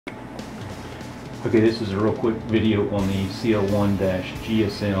Okay, this is a real quick video on the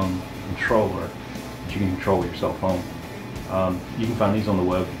CL1-GSM Controller that you can control with your cell phone. You can find these on the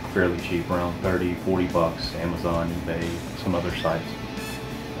web fairly cheap, around 30-40 bucks, Amazon, eBay, some other sites.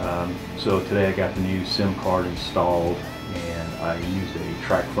 So today I got the new SIM card installed, and I used a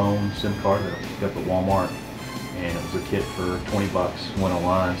TracFone SIM card that I picked up at Walmart, and it was a kit for 20 bucks. Went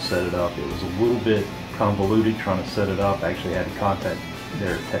online, set it up. It was a little bit convoluted trying to set it up. I actually had to contact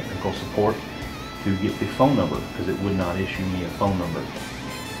their technical support to get the phone number because it would not issue me a phone number.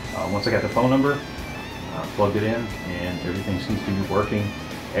 Once I got the phone number, I plugged it in and everything seems to be working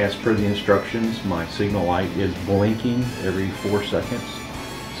as per the instructions. My signal light is blinking every 4 seconds,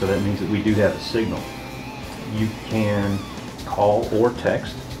 so that means that we do have a signal. You can call or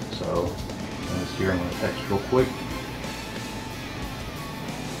text, so let's here, I'm going to text real quick.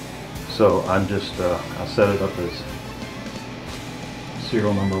 So I'm just I'll set it up as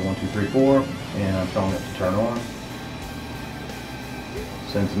serial number 1234, and I'm telling it to turn on.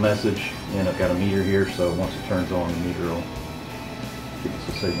 Sends a message, and I've got a meter here, so once it turns on, the meter will give us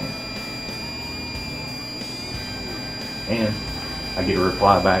a signal. And I get a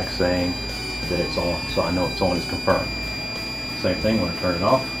reply back saying that it's on, so I know it's on, it's confirmed. Same thing when I turn it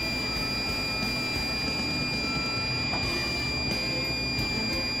off.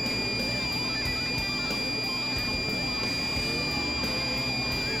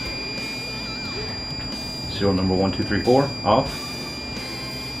 Serial number 1234 off.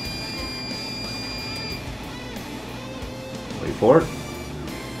 Wait for it.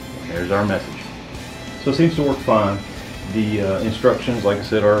 And there's our message. So it seems to work fine. The instructions, like I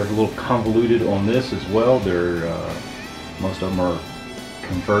said, are a little convoluted on this as well. They're most of them are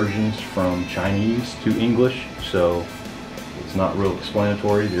conversions from Chinese to English, so it's not real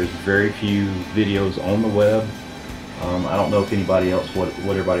explanatory. There's very few videos on the web. I don't know if anybody else, what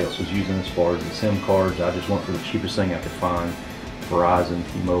everybody else was using as far as the SIM cards. I just went for the cheapest thing I could find. Verizon,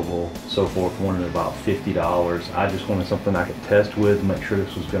 T-Mobile, so forth, wanted about $50. I just wanted something I could test with, make sure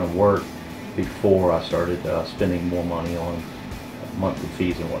this was going to work before I started spending more money on monthly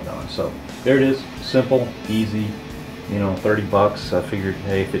fees and whatnot. So there it is, simple, easy, 30 bucks. I figured,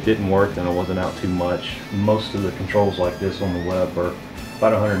 hey, if it didn't work, then I wasn't out too much. Most of the controls like this on the web are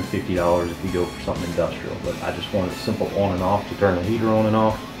about $150 if you go for something industrial, but I just wanted a simple on and off to turn the heater on and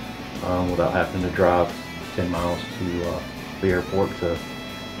off without having to drive 10 miles to the airport to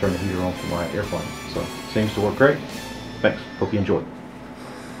turn the heater on for my airplane. So seems to work great. Thanks, hope you enjoyed.